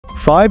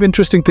5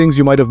 interesting things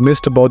you might have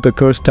missed about the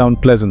cursed town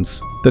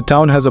Pleasance. The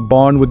town has a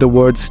barn with the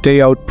words "Stay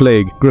Out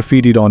Plague"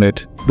 graffitied on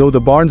it. Though the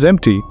barn's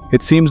empty,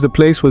 it seems the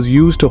place was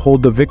used to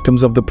hold the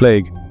victims of the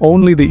plague.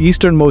 Only the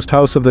easternmost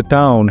house of the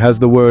town has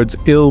the words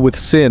 "Ill with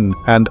Sin"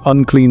 and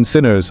 "Unclean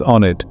Sinners"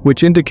 on it,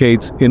 which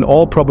indicates, in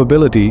all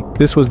probability,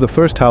 this was the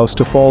first house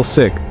to fall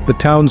sick.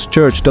 The town's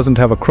church doesn't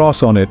have a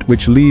cross on it,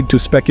 which lead to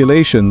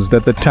speculations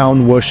that the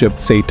town worshipped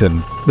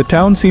Satan. The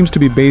town seems to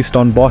be based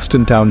on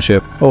Boston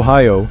Township,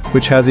 Ohio,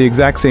 which has the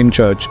exact same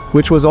church,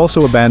 which was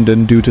also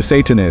abandoned due to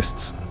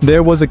Satanists.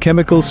 There was a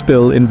chemical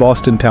spill in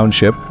Boston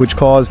Township, which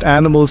caused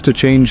animals to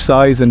change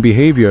size and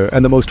behavior,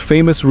 and the most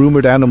famous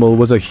rumored animal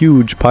was a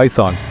huge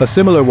python. A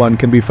similar one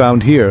can be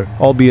found here,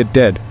 albeit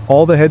dead.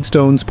 All the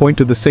headstones point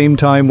to the same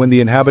time when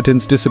the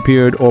inhabitants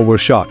disappeared or were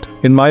shot.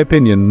 In my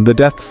opinion, the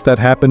deaths that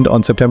happened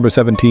on September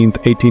 17,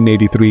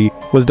 1883,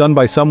 was done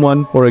by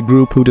someone or a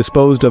group who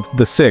disposed of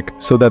the sick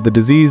so that the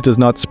disease does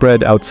not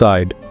spread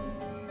outside.